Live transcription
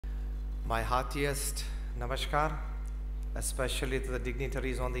My heartiest namaskar, especially to the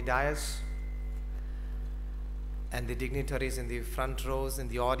dignitaries on the dais and the dignitaries in the front rows in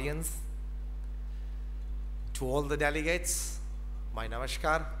the audience. To all the delegates, my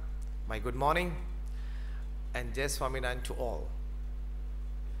namaskar, my good morning, and Jai Swaminarayan to all.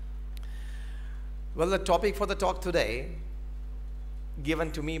 Well, the topic for the talk today,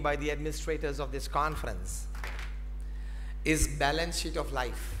 given to me by the administrators of this conference, is balance sheet of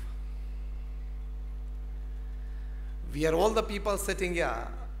life. We are all the people sitting here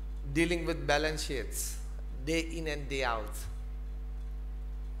dealing with balance sheets day in and day out.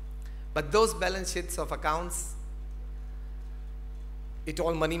 But those balance sheets of accounts, it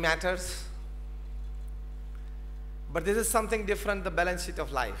all money matters. But this is something different, the balance sheet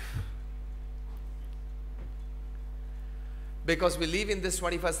of life. Because we live in this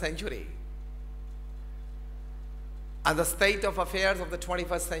 21st century. And the state of affairs of the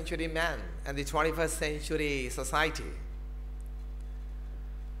 21st century man and the 21st century society.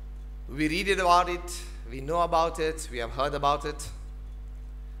 We read about it, we know about it, we have heard about it.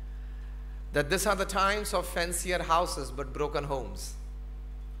 That these are the times of fancier houses but broken homes.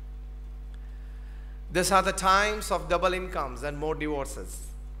 These are the times of double incomes and more divorces.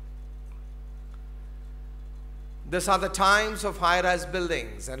 These are the times of high-rise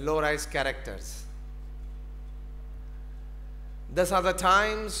buildings and low-rise characters. These are the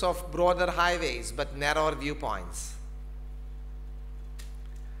times of broader highways but narrower viewpoints.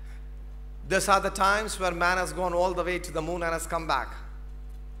 These are the times where man has gone all the way to the moon and has come back.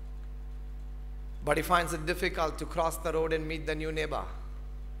 But he finds it difficult to cross the road and meet the new neighbor.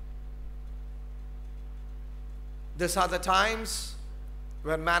 These are the times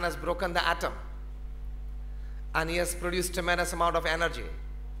where man has broken the atom and he has produced tremendous amount of energy.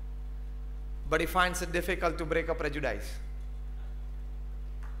 But he finds it difficult to break up prejudice.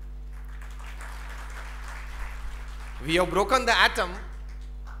 We have broken the atom,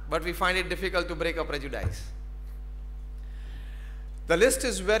 but we find it difficult to break up prejudice. The list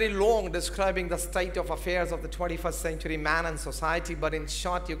is very long describing the state of affairs of the 21st century man and society, but in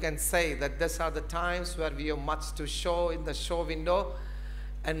short you can say that these are the times where we have much to show in the show window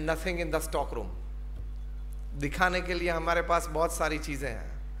and nothing in the stock room. दिखाने के लिए हमारे पास बहुत सारी चीज़ें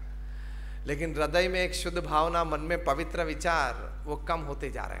हैं, लेकिन हृदय में एक शुद्ध भावना, मन में पवित्र विचार वो कम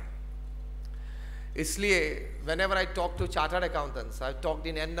होते जा रहे हैं. इसलिए whenever I talk to chartered accountants, I've talked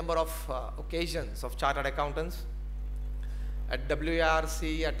in n number of occasions of chartered accountants at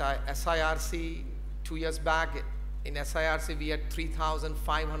WIRC, at SIRC. 2 years back in SIRC we had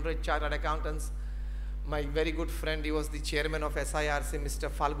 3,500 chartered accountants. My very good friend, he was the chairman of SIRC, Mr.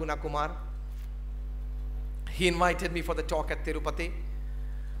 Falguna Kumar. He invited me for the talk at Tirupati,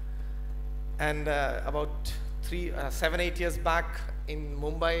 and about 7-8 years back in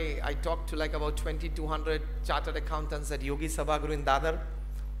Mumbai, I talked to like about 2,200 chartered accountants at Yogi Sabhaguru in Dadar.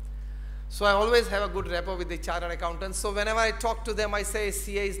 So I always have a good rapport with the chartered accountants. So whenever I talk to them, I say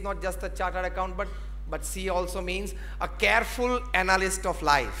CA is not just a chartered accountant, but CA also means a careful analyst of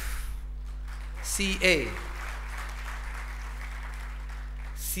life. CA.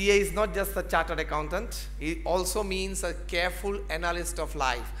 CA is not just a chartered accountant, it also means a careful analyst of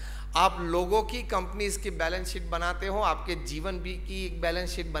life. आप लोगों की companies की balance sheet बनाते हो, आपके जीवन भी की एक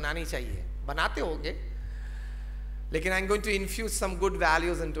बैलेंस शीट बनानी चाहिए, बनाते होगे, लेकिन I'm going to infuse some good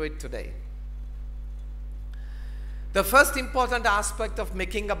values into it today. The first important aspect of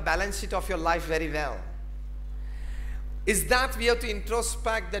making a balance sheet of your life very well is that we have to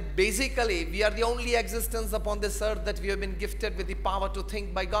introspect that basically we are the only existence upon this earth that we have been gifted with the power to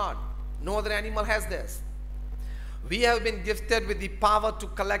think by God. No other animal has this. We have been gifted with the power to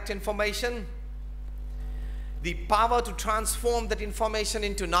collect information, the power to transform that information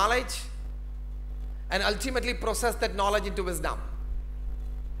into knowledge, and ultimately process that knowledge into wisdom.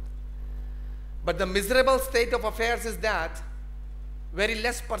 But the miserable state of affairs is that very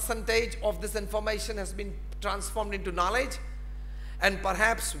less percentage of this information has been transformed into knowledge, and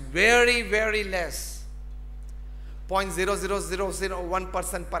perhaps very, very less,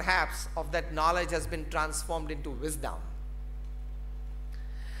 0.00001% perhaps of that knowledge has been transformed into wisdom.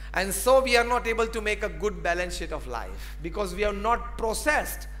 And so we are not able to make a good balance sheet of life because we have not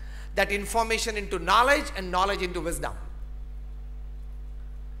processed that information into knowledge and knowledge into wisdom.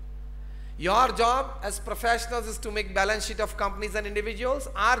 Your job as professionals is to make balance sheet of companies and individuals.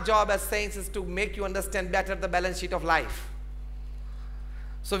 Our job as saints is to make you understand better the balance sheet of life.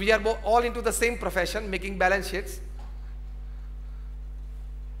 So we are all into the same profession, making balance sheets.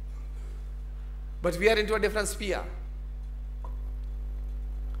 But we are into a different sphere.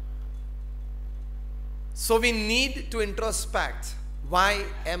 So we need to introspect why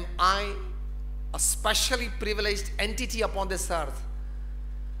am I a specially privileged entity upon this earth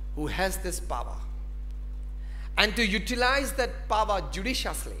who has this power? And to utilize that power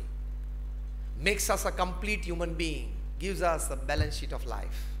judiciously makes us a complete human being, gives us a balance sheet of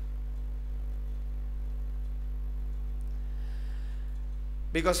life.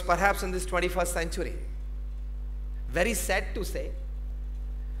 Because perhaps in this 21st century, very sad to say,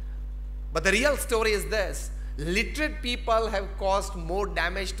 but the real story is this: literate people have caused more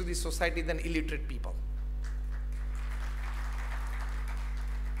damage to the society than illiterate people.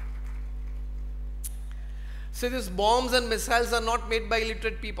 So these bombs and missiles are not made by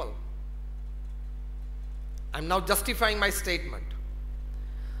illiterate people. I'm now justifying my statement.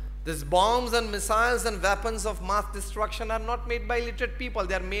 These bombs and missiles and weapons of mass destruction are not made by illiterate people.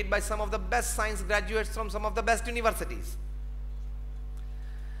 They are made by some of the best science graduates from some of the best universities.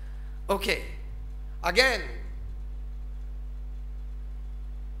 Okay, again,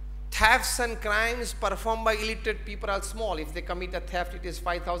 thefts and crimes performed by illiterate people are small. If they commit a theft, it is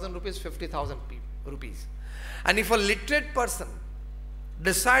 5,000 rupees, 50,000 rupees. And if a literate person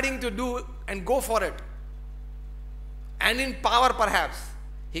deciding to do and go for it, and in power perhaps,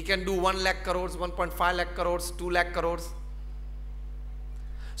 he can do 1 lakh crores, 1.5 lakh crores, 2 lakh crores.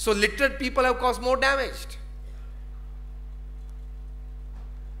 So literate people have caused more damage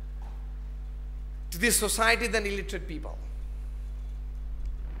to this society than illiterate people.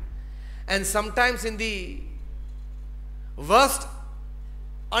 And sometimes in the worst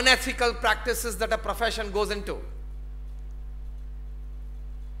unethical practices that a profession goes into,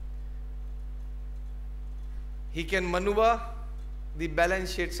 he can maneuver the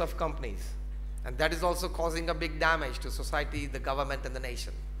balance sheets of companies, and that is also causing a big damage to society, the government and the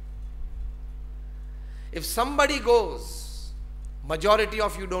nation. If somebody goes, majority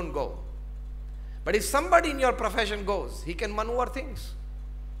of you don't go. But if somebody in your profession goes, he can maneuver things,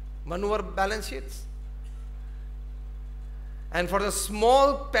 maneuver balance sheets. And for the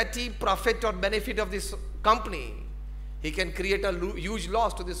small petty profit or benefit of this company, he can create a huge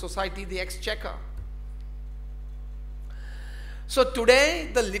loss to the society, the exchequer. So today,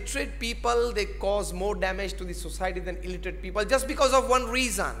 the literate people, they cause more damage to the society than illiterate people just because of one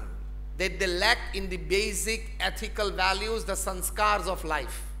reason, that they lack in the basic ethical values, the sanskars of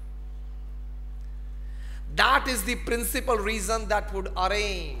life. That is the principal reason that would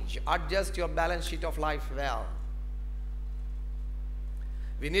adjust your balance sheet of life well.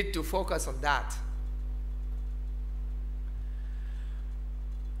 We need to focus on that.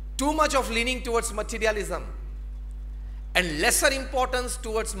 Too much of leaning towards materialism and lesser importance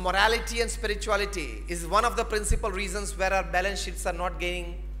towards morality and spirituality is one of the principal reasons where our balance sheets are not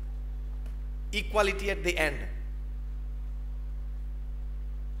gaining equality at the end.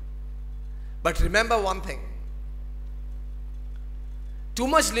 But remember one thing, too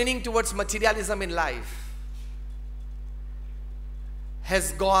much leaning towards materialism in life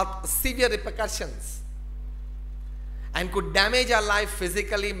has got severe repercussions and could damage our life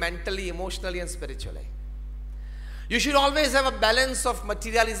physically, mentally, emotionally and spiritually. You should always have a balance of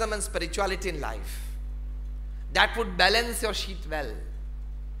materialism and spirituality in life. That would balance your sheet well.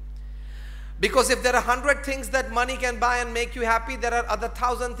 Because if there are 100 things that money can buy and make you happy, there are other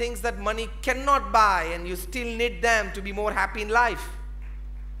 1,000 things that money cannot buy and you still need them to be more happy in life.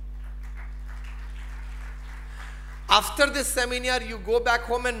 After this seminar, you go back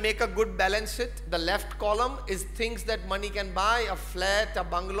home and make a good balance sheet. The left column is things that money can buy: a flat, a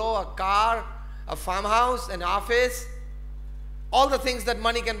bungalow, a car, a farmhouse, an office, all the things that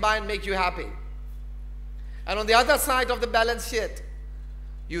money can buy and make you happy. And on the other side of the balance sheet,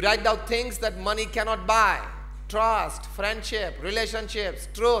 you write down things that money cannot buy: trust, friendship, relationships,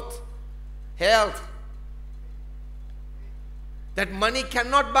 truth, health. That money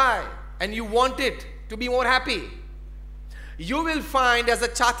cannot buy and you want it to be more happy. You will find as a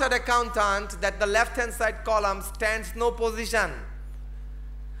chartered accountant that the left-hand side column stands no position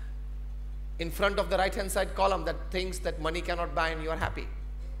in front of the right-hand side column, that things that money cannot buy and you are happy.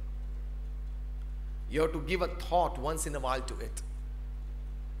 You have to give a thought once in a while to it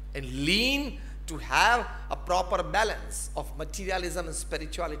and lean to have a proper balance of materialism and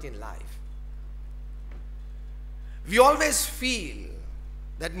spirituality in life. We always feel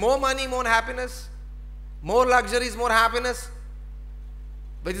that more money, more happiness, more luxuries, more happiness,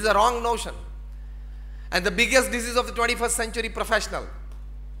 but it is a wrong notion. And the biggest disease of the 21st century professional.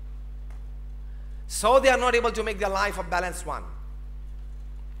 So they are not able to make their life a balanced one.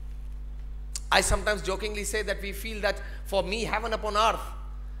 I sometimes jokingly say that we feel that for me, heaven upon earth,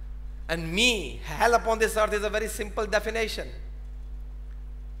 and me, hell upon this earth, is a very simple definition.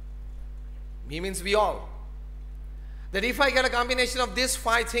 Me means we all. That if I get a combination of these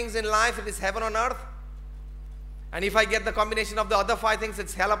 5 things in life, it is heaven on earth. And if I get the combination of the other 5 things,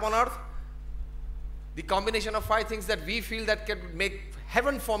 it's hell upon earth. The combination of 5 things that we feel that can make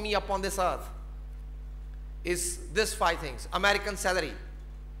heaven for me upon this earth is this 5 things. American salary,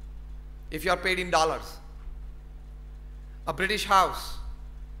 if you are paid in dollars. A British house.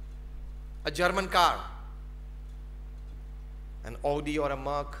 A German car. An Audi or a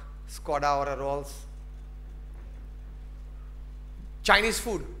Merc, Skoda or a Rolls. Chinese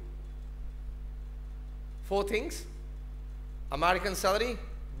food. 4 things. American salary,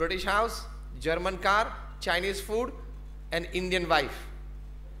 British house, German car, Chinese food, and Indian wife.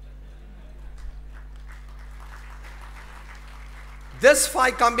 This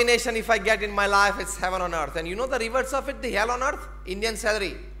 5 combination, if I get in my life, it's heaven on earth. And you know the reverse of it, the hell on earth? Indian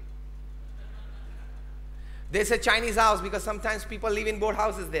salary. They say Chinese house because sometimes people live in boat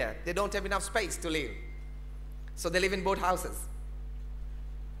houses there. They don't have enough space to live. So they live in boat houses.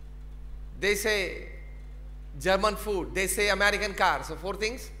 They say German food. They say American car. So 4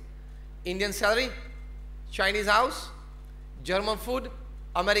 things. Indian salary, Chinese house, German food,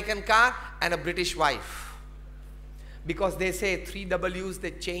 American car, and a British wife. Because they say 3 W's,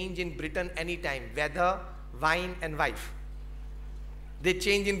 they change in Britain anytime. Weather, wine, and wife. They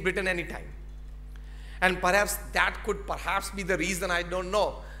change in Britain anytime. And perhaps that could perhaps be the reason, I don't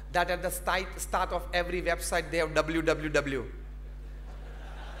know, that at the start of every website they have www.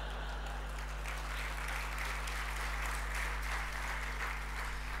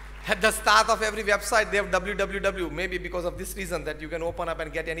 At the start of every website they have www, maybe because of this reason, that you can open up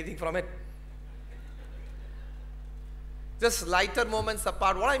and get anything from it. Just lighter moments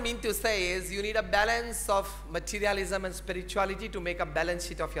apart, what I mean to say is you need a balance of materialism and spirituality to make a balance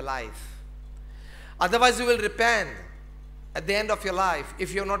sheet of your life. Otherwise you will repent at the end of your life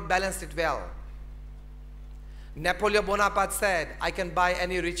if you have not balanced it well. Napoleon Bonaparte said, I can buy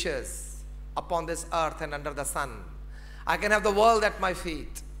any riches upon this earth and under the sun. I can have the world at my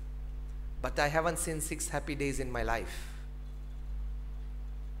feet, but I haven't seen 6 happy days in my life.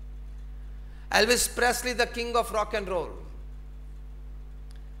 Elvis Presley, the king of rock and roll.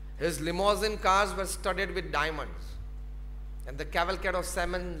 His limousine cars were studded with diamonds. And the cavalcade of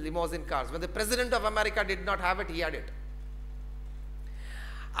 7 limousine cars. When the President of America did not have it, he had it.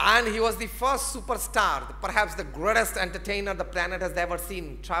 And he was the first superstar, perhaps the greatest entertainer the planet has ever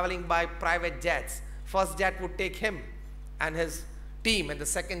seen, traveling by private jets. First jet would take him and his team, and the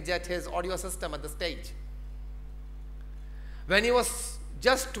second jet his audio system at the stage. When he was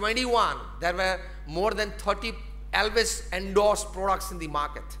just 21, there were more than 30 Elvis endorsed products in the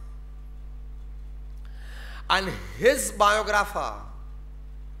market. And his biographer,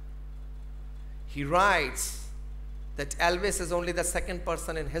 he writes that Elvis is only the 2nd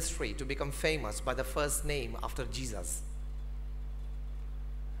person in history to become famous by the first name after Jesus.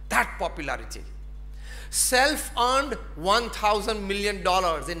 That popularity. Self-earned $1,000 million in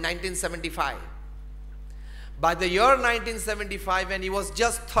 1975. By the year 1975, when he was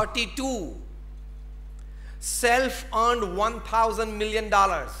just 32, self-earned $1,000 million.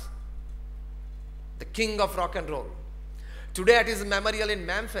 The king of rock and roll. Today at his memorial in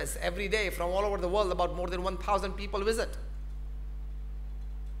Memphis, every day from all over the world, about more than 1,000 people visit.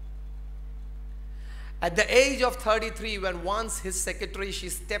 At the age of 33, when once his secretary, she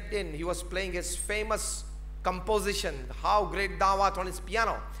stepped in, he was playing his famous composition, How Great Thou Art, on his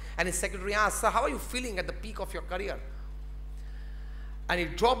piano. And his secretary asked, sir, how are you feeling at the peak of your career? And he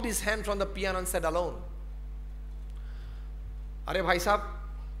dropped his hand from the piano and said, alone. Are bhai sahab,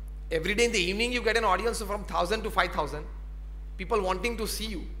 every day in the evening you get an audience from 1,000 to 5,000. People wanting to see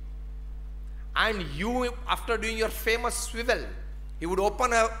you. And you, after doing your famous swivel, he would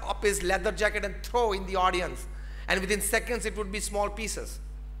open up his leather jacket and throw in the audience. And within seconds it would be small pieces.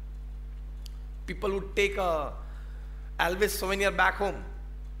 People would take a Elvis souvenir back home.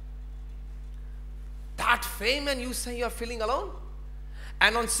 That fame, and you say you are feeling alone?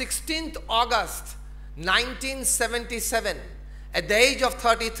 And on 16th August 1977, at the age of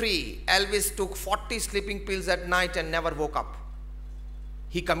 33, Elvis took 40 sleeping pills at night and never woke up.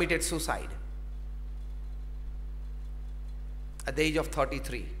 He committed suicide. At the age of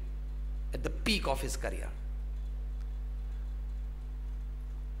 33, at the peak of his career.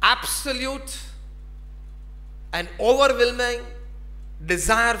 Absolute and overwhelming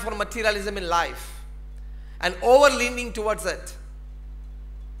desire for materialism in life and over-leaning towards it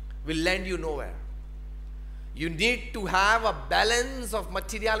will land you nowhere. You need to have a balance of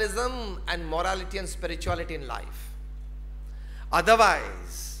materialism and morality and spirituality in life.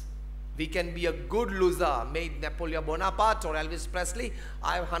 Otherwise, we can be a good loser, made Napoleon Bonaparte or Elvis Presley.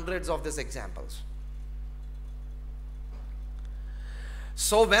 I have hundreds of these examples.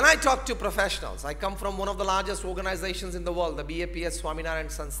 So when I talk to professionals, I come from one of the largest organizations in the world, the BAPS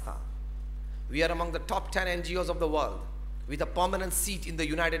Swaminarayan Sanstha. We are among the top 10 NGOs of the world with a permanent seat in the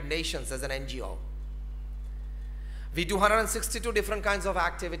United Nations as an NGO. We do 162 different kinds of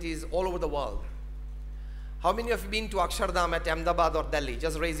activities all over the world. How many of you have been to Akshardham at Ahmedabad or Delhi?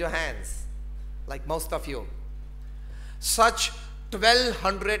 Just raise your hands, like most of you. Such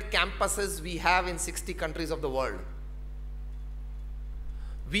 1,200 campuses we have in 60 countries of the world.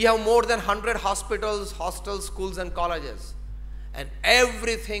 We have more than 100 hospitals, hostels, schools and colleges. And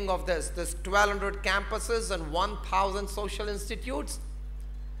everything of this 1,200 campuses and 1,000 social institutes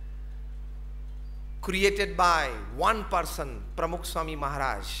created by one person, Pramukh Swami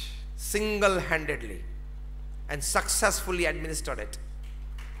Maharaj, single-handedly and successfully administered it.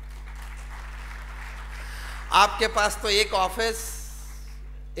 आपके पास तो एक office,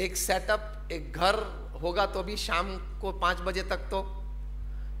 एक setup, एक घर होगा तो भी शाम को 5 बजे तक तो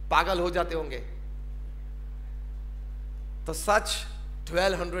पागल हो जाते होंगे. So such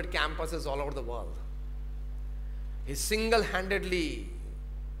 1,200 campuses all over the world. He single-handedly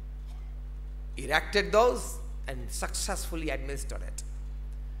erected those and successfully administered it.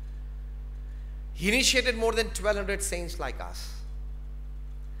 He initiated more than 1,200 saints like us.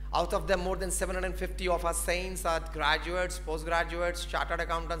 Out of them, more than 750 of our saints are graduates, postgraduates, chartered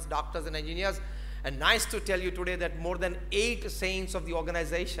accountants, doctors and engineers. And nice to tell you today that more than 8 saints of the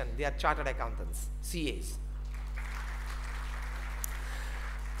organization, they are chartered accountants, CAs.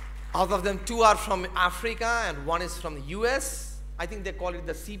 Out of them, 2 are from Africa and 1 is from the US. I think they call it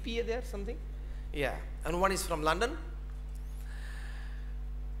the CPA there, something. Yeah, and 1 is from London.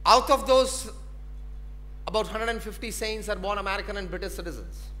 Out of those, about 150 saints are born American and British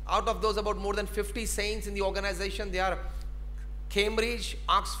citizens. Out of those, about more than 50 saints in the organization, they are Cambridge,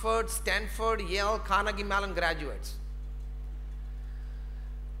 Oxford, Stanford, Yale, Carnegie Mellon graduates.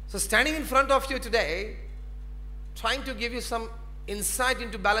 So standing in front of you today, trying to give you some insight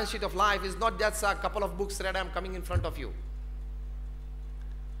into balance sheet of life is not just a couple of books read. I'm coming in front of you.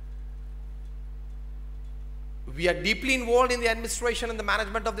 We are deeply involved in the administration and the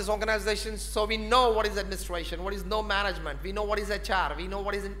management of this organization, so we know what is administration, what is no management, we know what is HR, we know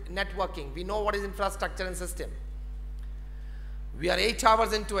what is networking, we know what is infrastructure and system. We are 8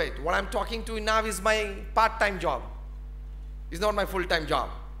 hours into it. What I'm talking to you now is my part-time job. It's not my full-time job.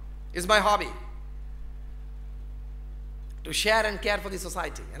 It's my hobby. To share and care for the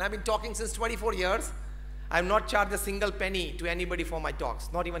society. And I've been talking since 24 years. I have not charged a single penny to anybody for my talks,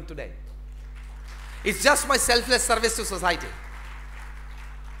 not even today. It's just my selfless service to society.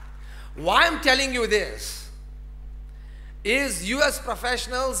 Why I'm telling you this is US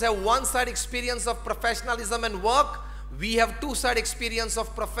professionals have one-side experience of professionalism and work. We have two-side experience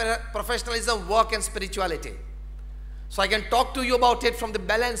of professionalism, work and spirituality. So I can talk to you about it from the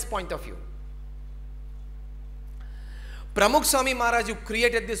balance point of view. Pramukh Swami Maharaj, who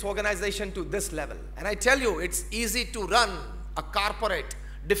created this organization to this level. And I tell you, it's easy to run a corporate,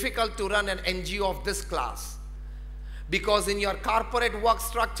 difficult to run an NGO of this class. Because in your corporate work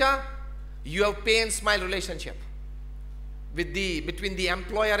structure, you have pay and smile relationship between the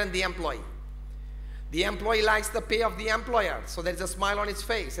employer and the employee. The employee likes the pay of the employer, so there is a smile on his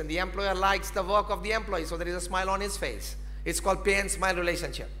face. And the employer likes the work of the employee, so there is a smile on his face. It's called pay and smile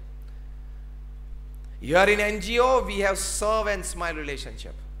relationship. Here in NGO, we have serve and smile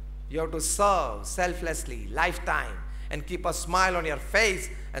relationship. You have to serve selflessly, lifetime, and keep a smile on your face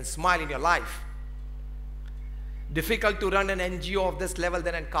and smile in your life. Difficult to run an NGO of this level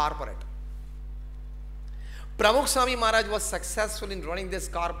than a corporate. Pramukh Swami Maharaj was successful in running this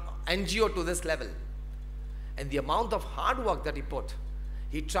NGO to this level. And the amount of hard work that he put,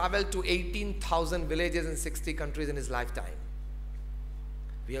 he traveled to 18,000 villages in 60 countries in his lifetime.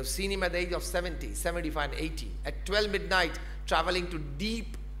 We have seen him at the age of 70, 75 and 80, at 12 midnight, traveling to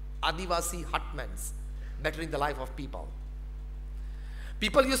deep Adivasi hutments, bettering the life of people.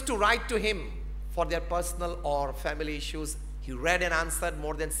 People used to write to him for their personal or family issues. He read and answered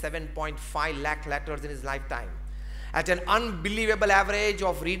more than 7.5 lakh letters in his lifetime. At an unbelievable average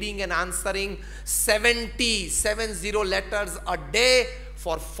of reading and answering 70 letters a day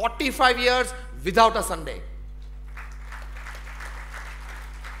for 45 years without a Sunday.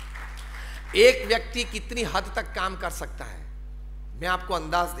 एक व्यक्ति कितनी हद तक काम कर सकता है, मैं आपको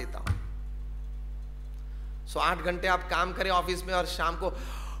अंदाज देता हूं. 8 घंटे आप काम करें ऑफिस में और शाम को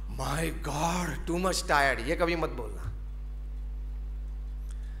my God too much tired, ये कभी मत बोलना.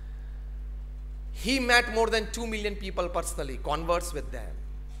 He met more than 2 million people personally, converts with them.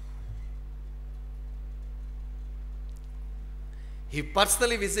 He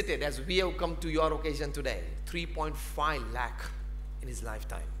personally visited, as we have come to your occasion today, 3.5 lakh in his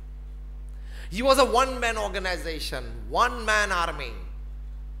lifetime. He was a one-man organization, one-man army.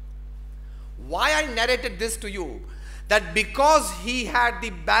 Why I narrated this to you? That because he had the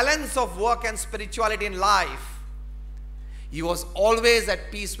balance of work and spirituality in life, he was always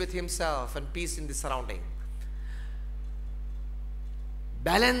at peace with himself and peace in the surrounding.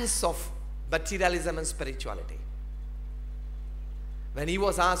 Balance of materialism and spirituality. When he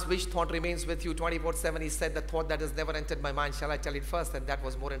was asked which thought remains with you 24/7, he said, the thought that has never entered my mind, shall I tell it first? And that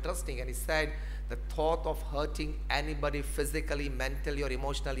was more interesting. And he said, the thought of hurting anybody physically, mentally or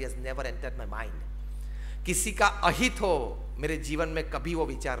emotionally has never entered my mind. किसी का अहित हो मेरे जीवन में कभी वो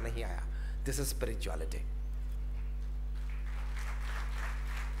विचार नहीं आया. This is spirituality.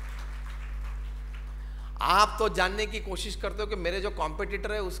 आप तो जानने की कोशिश करते हो कि मेरे जो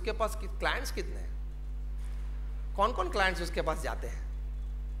कॉम्पिटिटर है उसके पास क्लाइंट्स कितने हैं, कौन कौन क्लाइंट्स उसके पास जाते हैं,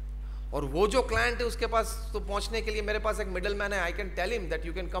 और वो जो क्लाइंट है उसके पास तो पहुंचने के लिए मेरे पास एक मिडल मैन है. I can tell him that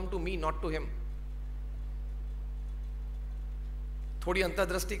you can come to me, not to him. थोड़ी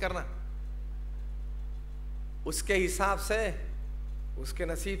अंतर्दृष्टि करना. उसके हिसाब से, उसके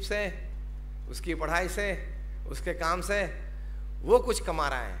नसीब से, उसकी पढ़ाई से, उसके काम से वो कुछ कमा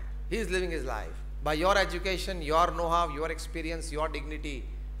रहा है. He is living his life. By your education, your know-how, your experience, your dignity,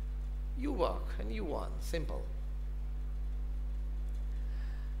 you work and you earn. Simple.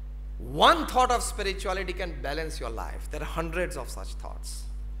 One thought of spirituality can balance your life. There are hundreds of such thoughts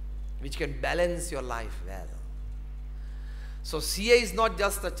which can balance your life well. So CA is not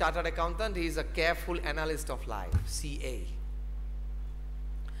just a chartered accountant, he is a careful analyst of life, CA.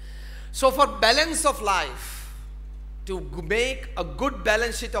 So for balance of life, to make a good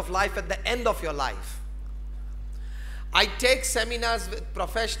balance sheet of life at the end of your life, I take seminars with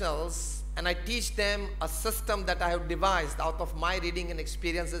professionals and I teach them a system that I have devised out of my reading and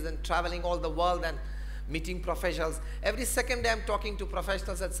experiences and traveling all the world and meeting professionals. Every second day I'm talking to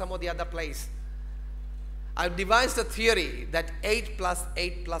professionals at some or the other place. I've devised a theory that 8 plus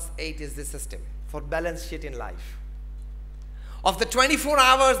 8 plus 8 is the system for balance sheet in life. Of the 24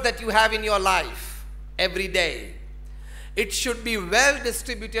 hours that you have in your life every day, it should be well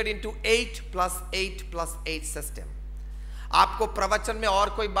distributed into 8 plus 8 plus 8 system. आपको प्रवचन में और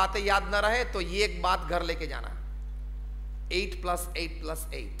कोई बातें याद ना रहे तो ये एक बात घर लेके जाना. 8 plus 8 plus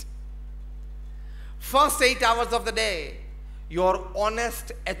 8. First 8 hours of the day, your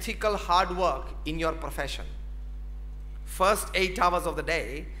honest, ethical hard work in your profession. First 8 hours of the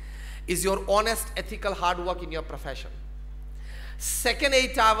day is your honest, ethical hard work in your profession. Second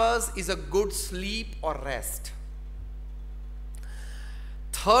 8 hours is a good sleep or rest.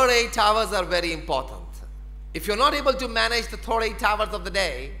 Third 8 hours are very important. If you're not able to manage the third 8 hours of the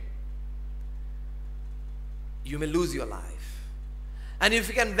day, you may lose your life. And if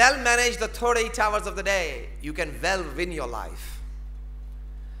you can well manage the third 8 hours of the day, you can well win your life.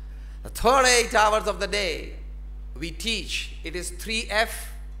 The third 8 hours of the day, we teach, it is 3F,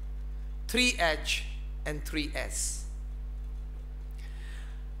 3H, and 3S.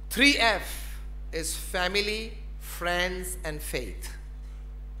 3F is family, friends, and faith.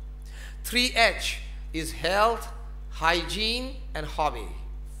 3H is health, hygiene, and hobby.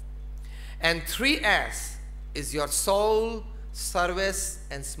 And 3S is your soul, service,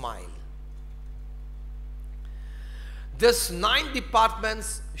 and smile. These 9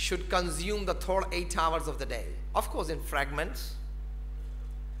 departments should consume the third 8 hours of the day. Of course, in fragments.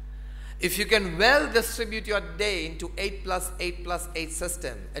 If you can well distribute your day into 8 plus 8 plus 8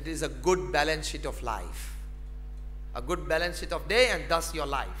 system, it is a good balance sheet of life. A good balance sheet of day and thus your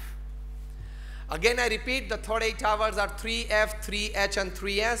life. Again, I repeat, the third 8 hours are 3F, 3H, and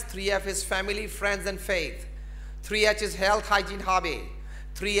 3S. 3F is family, friends, and faith. 3H is health, hygiene, hobby.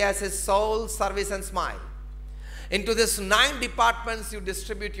 3S is soul, service, and smile. Into these 9 departments, you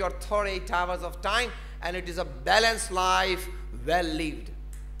distribute your third 8 hours of time, and it is a balanced life, well lived.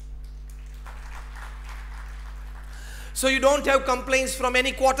 So you don't have complaints from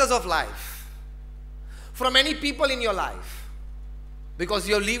any quarters of life, from any people in your life. Because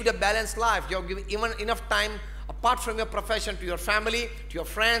you have lived a balanced life. You have given even enough time apart from your profession to your family, to your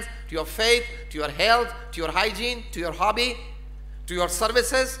friends, to your faith, to your health, to your hygiene, to your hobby, to your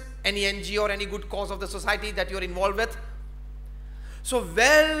services, any NGO or any good cause of the society that you are involved with. So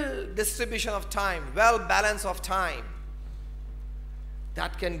well distribution of time, well balance of time,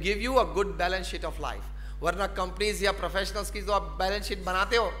 that can give you a good balance sheet of life. वरना companies या professionals की जो आप balance sheet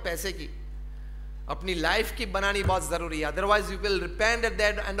बनाते हो पैसे की, अपनी लाइफ की बनानी बहुत जरूरी है. Otherwise you will repent at the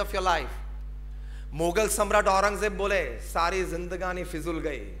end of your life. Mughal सम्राट औरंगजेब बोले सारी जिंदगानी फिजूल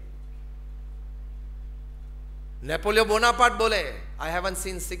गई. नेपोलियन बोनापार्ट बोले, I haven't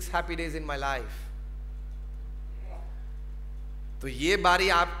seen 6 happy days in my life. तो ये बारी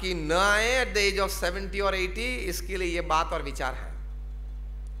आपकी न आए एट द एज ऑफ 70 और 80, इसके लिए ये बात और विचार है.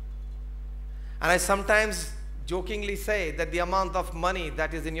 And I sometimes jokingly say that the amount of money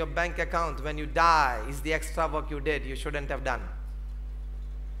that is in your bank account when you die is the extra work you did, you shouldn't have done.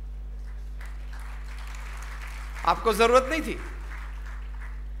 आपको जरूरत नहीं थी,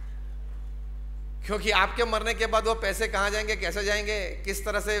 क्योंकि आपके मरने के बाद वो पैसे कहां जाएंगे, कैसे जाएंगे, किस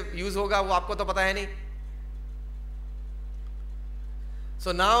तरह से यूज होगा, वो आपको तो पता है नहीं.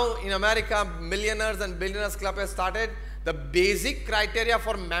 So now in America, Millionaires and Billionaires Club has started. The basic criteria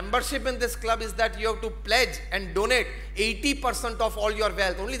for membership in this club is that you have to pledge and donate 80% of all your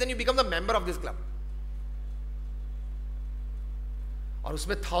wealth. Only then you become the member of this club. और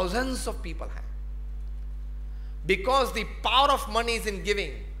उसमें thousands of people हैं. Because the power of money is in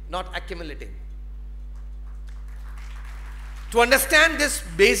giving, not accumulating. To understand this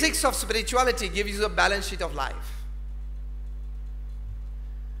basics of spirituality gives you a balance sheet of life.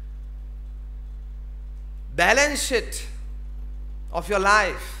 Balance sheet of your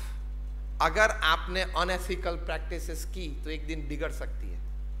life, अगर आपने unethical practices की तो एक दिन बिगड़ सकती है.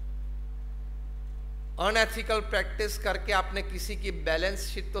 Unethical practice करके आपने किसी की बैलेंस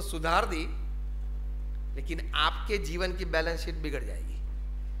शीट तो सुधार दी, लेकिन आपके जीवन की बैलेंस शीट बिगड़ जाएगी.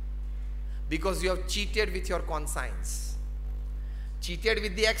 Because you have cheated with your conscience. Cheated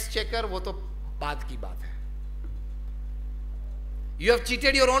with the exchequer, वो तो बाद की बात है. You have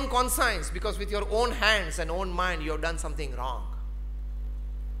cheated your own conscience because with your own hands and own mind you have done something wrong.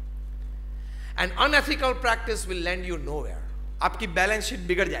 An unethical practice will land you nowhere. आपकी balance sheet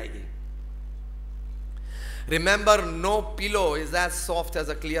बिगड़ जाएगी. Remember, no pillow is as soft as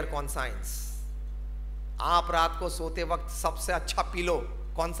a clear conscience. आप रात को सोते वक्त सबसे अच्छा पिलो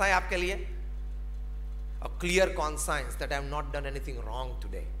कौन सा है आपके लिए? A clear conscience that I have not done anything wrong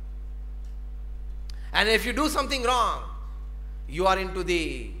today. And if you do something wrong, you are into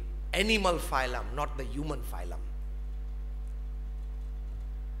the animal phylum, not the human phylum.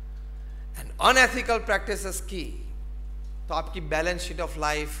 And unethical practices की तो आपकी balance sheet of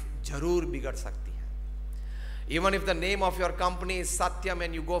life जरूर बिगड़ सकती है. Even if the name of your company is Satyam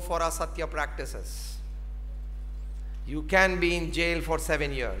and you go for asatya practices, you can be in jail for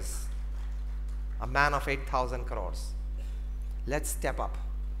 7 years. A man of 8,000 crores. Let's step up.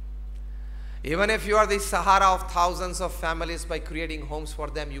 Even if you are the Sahara of thousands of families by creating homes for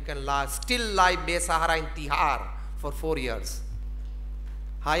them, you can still lie Be-Sahara in Tihar for 4 years.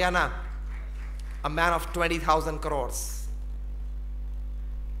 Hayana, a man of 20,000 crores.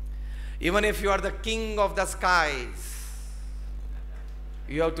 Even if you are the king of the skies,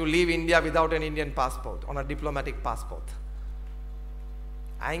 you have to leave India without an Indian passport, on a diplomatic passport.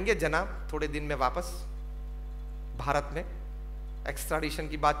 आएंगे जनाब थोड़े दिन में वापस भारत में. Extradition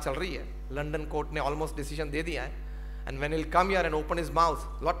की बात चल रही है. लंदन कोर्ट ने ऑलमोस्ट डिसीजन दे दिया है. And when he'll come here and open his mouth,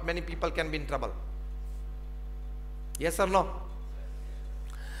 lot many people can be in trouble. Yes or no?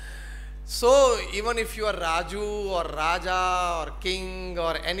 So even if you are Raju or Raja or king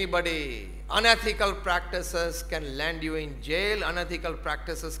or anybody, unethical practices can land you in jail. Unethical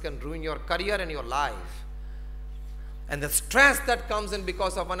practices can ruin your career and your life. And the stress that comes in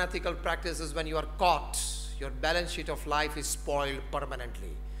because of unethical practices, when you are caught, your balance sheet of life is spoiled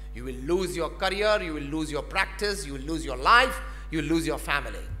permanently. You will lose your career, you will lose your practice, you will lose your life, you will lose your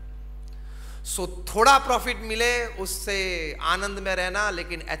family. So थोड़ा profit मिले उससे आनंद में रहना,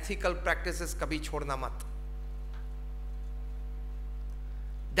 लेकिन ethical practices कभी छोड़ना मत.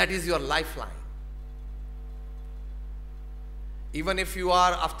 That is your lifeline. Even if you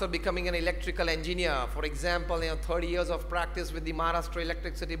are, after becoming an electrical engineer, for example, 30 years of practice with the Maharashtra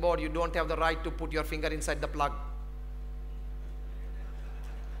Electricity Board, you don't have the right to put your finger inside the plug.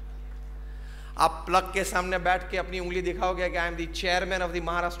 आप plug के सामने बैठ के अपनी उंगली दिखाओगे कि I am the chairman of the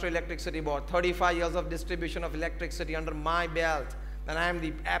Maharashtra Electricity Board, 35 years of distribution of electricity under my belt, and I am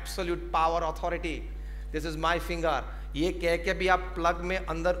the absolute power authority. This is my finger. ये कह के भी आप प्लग में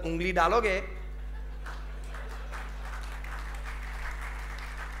अंदर उंगली डालोगे,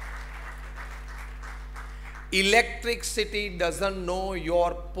 electricity doesn't know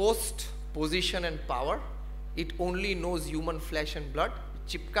your post, position and power. It only knows human flesh and blood.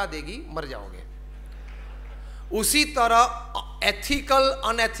 चिपका देगी, मर जाओगे. उसी तरह ethical,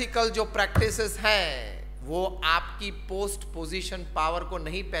 unethical जो practices हैं, वो आपकी post, position, power को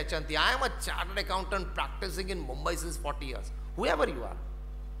नहीं पहचानती. I am a chartered accountant practicing in Mumbai since 40 years. Whoever you are.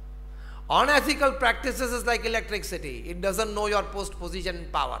 Unethical practices is like electricity. It doesn't know your post, position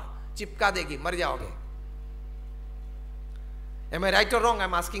and power. चिपका देगी, मर जाओगे. Am I right or wrong?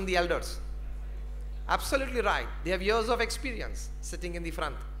 I'm asking the elders. Absolutely right. They have years of experience sitting in the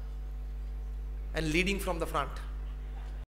front and leading from the front.